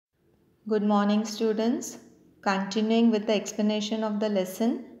Good morning, students. Continuing with the explanation of the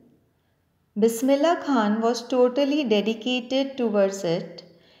lesson. Bismillah Khan was totally dedicated towards it.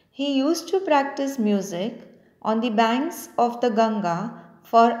 He used to practice music on the banks of the Ganga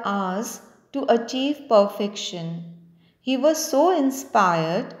for hours to achieve perfection. He was so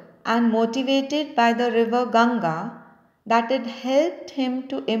inspired and motivated by the river Ganga that it helped him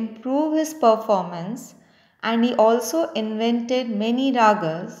to improve his performance, and he also invented many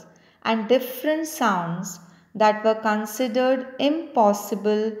ragas and different sounds that were considered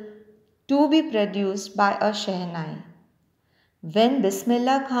impossible to be produced by a Shehnai. When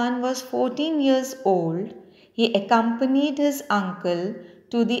Bismillah Khan was 14 years old, he accompanied his uncle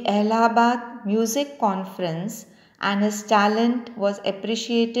to the Allahabad Music Conference, and his talent was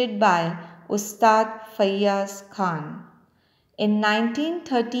appreciated by Ustad Fayyaz Khan. In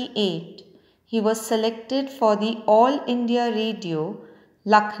 1938, he was selected for the All India Radio,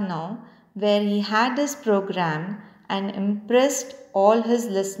 Lucknow, where he had his program and impressed all his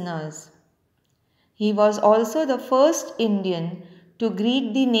listeners. He was also the first Indian to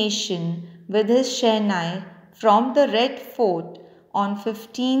greet the nation with his Shehnai from the Red Fort on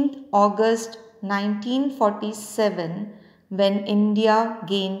 15th August 1947 when India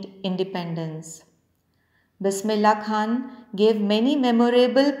gained independence. Bismillah Khan gave many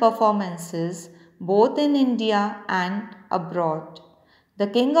memorable performances both in India and abroad. The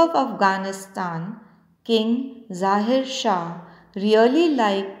King of Afghanistan, King Zahir Shah, really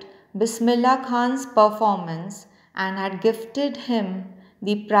liked Bismillah Khan's performance and had gifted him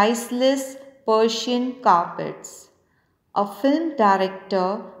the priceless Persian carpets. A film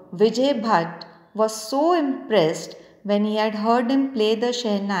director, Vijay Bhatt, was so impressed when he had heard him play the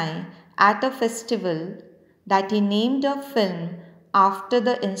Shehnai at a festival that he named a film after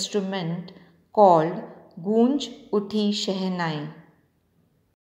the instrument called Goonj Uthi Shehnai.